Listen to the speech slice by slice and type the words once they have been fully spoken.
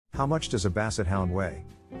How much does a Basset Hound weigh?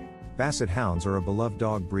 Basset Hounds are a beloved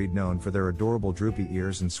dog breed known for their adorable droopy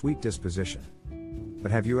ears and sweet disposition.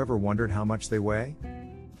 But have you ever wondered how much they weigh?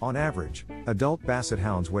 On average, adult Basset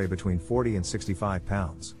Hounds weigh between 40 and 65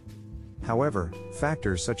 pounds. However,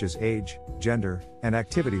 factors such as age, gender, and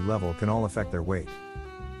activity level can all affect their weight.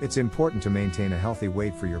 It's important to maintain a healthy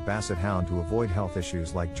weight for your Basset Hound to avoid health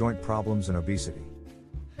issues like joint problems and obesity.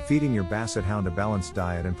 Feeding your Basset Hound a balanced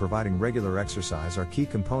diet and providing regular exercise are key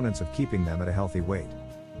components of keeping them at a healthy weight.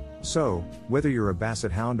 So, whether you're a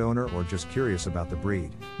Basset Hound owner or just curious about the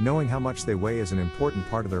breed, knowing how much they weigh is an important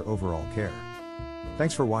part of their overall care.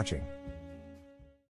 Thanks for watching.